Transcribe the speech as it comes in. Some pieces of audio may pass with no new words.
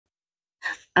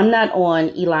I'm not on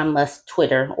Elon Musk's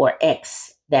Twitter or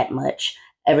X that much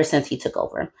ever since he took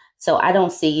over. So I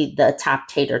don't see the top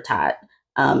tater tot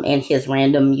and his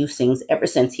random musings ever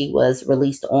since he was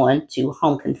released on to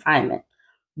home confinement.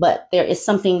 But there is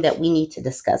something that we need to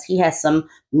discuss. He has some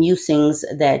musings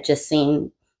that just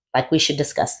seem like we should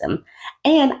discuss them.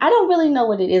 And I don't really know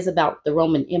what it is about the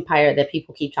Roman Empire that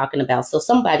people keep talking about. So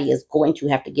somebody is going to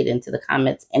have to get into the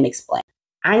comments and explain.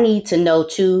 I need to know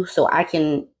too, so I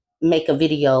can make a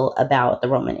video about the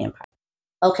Roman Empire.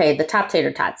 Okay, the top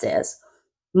tater tot says,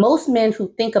 most men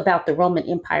who think about the Roman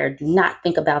Empire do not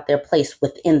think about their place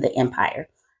within the empire.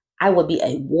 I would be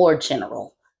a war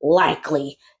general,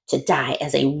 likely to die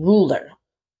as a ruler.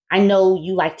 I know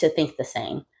you like to think the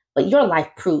same, but your life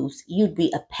proves you'd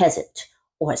be a peasant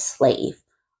or a slave.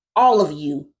 All of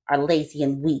you are lazy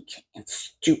and weak and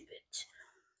stupid.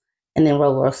 And then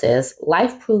Roro says,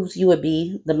 life proves you would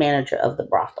be the manager of the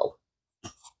brothel.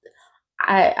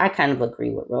 I kind of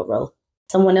agree with Roro.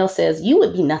 Someone else says, you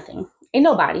would be nothing, a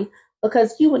nobody,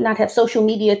 because you would not have social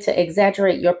media to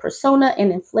exaggerate your persona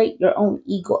and inflate your own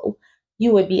ego.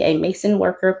 You would be a mason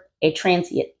worker, a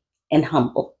transient, and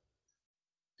humble.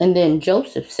 And then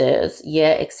Joseph says,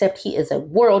 yeah, except he is a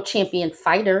world champion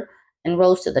fighter and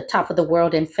rose to the top of the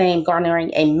world in fame,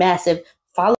 garnering a massive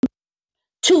following.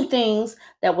 Two things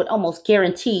that would almost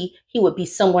guarantee he would be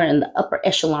somewhere in the upper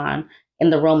echelon in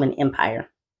the Roman Empire.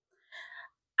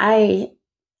 I,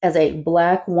 as a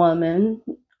Black woman,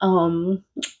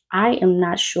 I am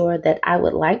not sure that I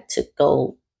would like to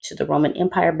go to the Roman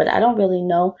Empire, but I don't really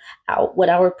know what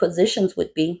our positions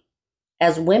would be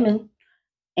as women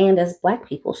and as Black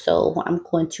people. So I'm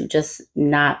going to just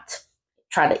not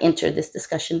try to enter this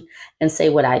discussion and say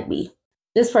what I'd be.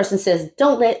 This person says,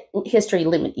 don't let history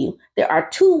limit you. There are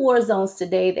 2 war zones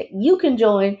today that you can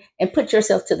join and put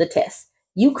yourself to the test.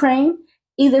 Ukraine,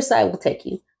 either side will take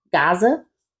you. Gaza,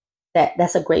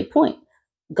 that's a great point.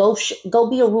 Go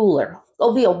be a ruler.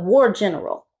 Go be a war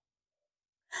general.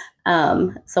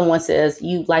 Someone says,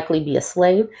 you'd likely be a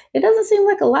slave. It doesn't seem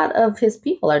like a lot of his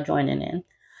people are joining in.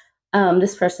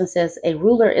 This person says, a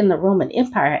ruler in the Roman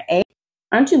Empire, eh?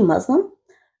 Aren't you Muslim?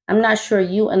 I'm not sure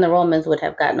you and the Romans would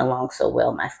have gotten along so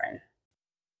well, my friend.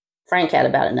 Frank had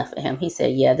about enough of him. He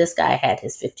said, yeah, this guy had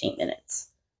his 15 minutes.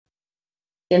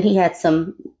 Then he had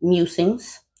some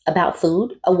musings about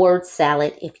food, a word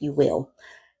salad, if you will.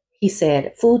 He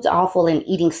said, food's awful and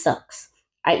eating sucks.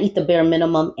 I eat the bare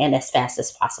minimum and as fast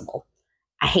as possible.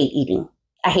 I hate eating.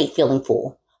 I hate feeling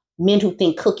full. Men who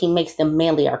think cooking makes them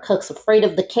manly are cooks afraid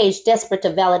of the cage, desperate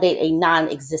to validate a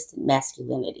non-existent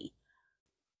masculinity.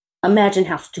 Imagine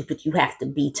how stupid you have to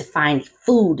be to find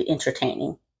food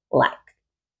entertaining. Like,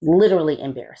 literally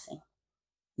embarrassing.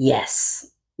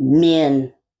 Yes,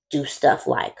 men do stuff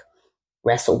like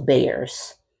wrestle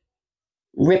bears,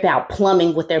 rip out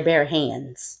plumbing with their bare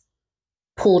hands,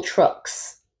 pull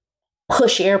trucks,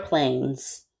 push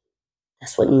airplanes.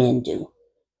 That's what men do.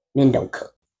 Men don't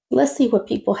cook. Let's see what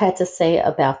people had to say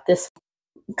about this.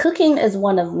 Cooking is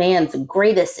one of man's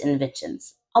greatest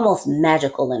inventions, almost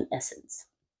magical in essence.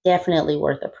 Definitely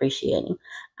worth appreciating.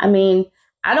 I mean,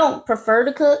 I don't prefer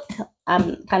to cook.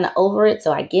 I'm kind of over it,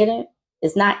 so I get it.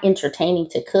 It's not entertaining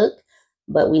to cook,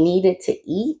 but we need it to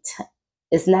eat.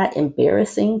 It's not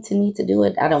embarrassing to need to do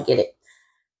it. I don't get it.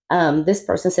 This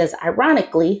person says,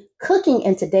 ironically, cooking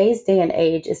in today's day and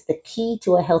age is the key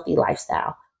to a healthy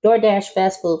lifestyle. DoorDash,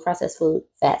 fast food, processed food,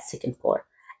 fat, sick, and poor.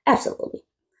 Absolutely.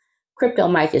 Crypto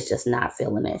Mike is just not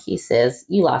feeling it. He says,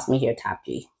 you lost me here, Top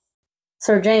G.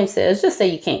 Sir James says, just say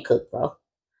you can't cook, bro.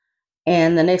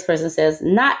 And the next person says,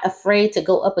 not afraid to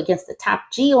go up against the Top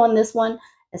G on this one,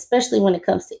 especially when it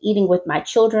comes to eating with my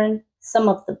children. Some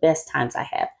of the best times I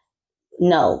have.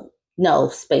 No,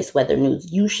 Space Weather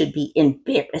News. You should be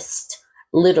embarrassed.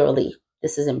 Literally,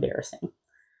 this is embarrassing.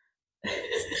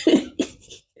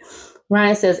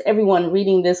 Ryan says, everyone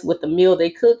reading this with the meal they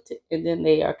cooked, and then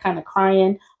they are kind of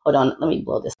crying. Hold on, let me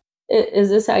blow this. Is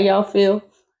this how y'all feel?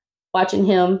 Watching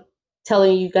him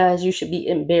telling you guys you should be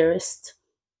embarrassed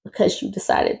because you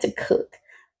decided to cook.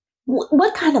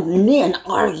 What kind of men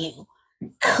are you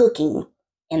cooking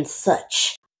and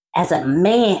such as a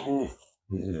man?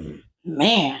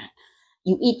 Man,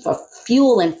 you eat for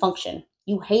fuel and function.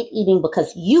 You hate eating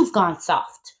because you've gone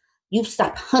soft. You've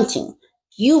stopped hunting.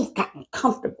 You've gotten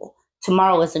comfortable.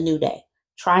 Tomorrow is a new day.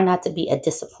 Try not to be a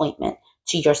disappointment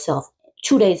to yourself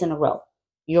 2 days in a row.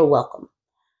 You're welcome.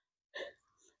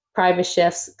 Private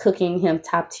chefs cooking him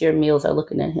top tier meals are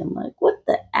looking at him like, what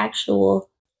the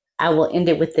actual? I will end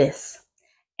it with this.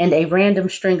 And a random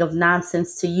string of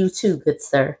nonsense to you too, good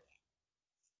sir.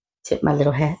 Tip my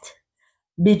little hat.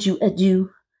 Bid you adieu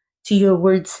to your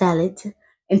word salad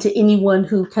and to anyone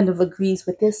who kind of agrees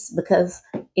with this, because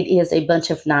it is a bunch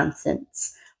of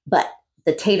nonsense. But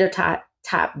the Tater Tot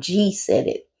Top G said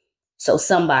it. So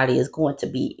somebody is going to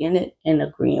be in it and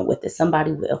agreeing with it.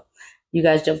 Somebody will. You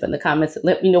guys jump in the comments and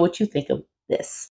let me know what you think of this.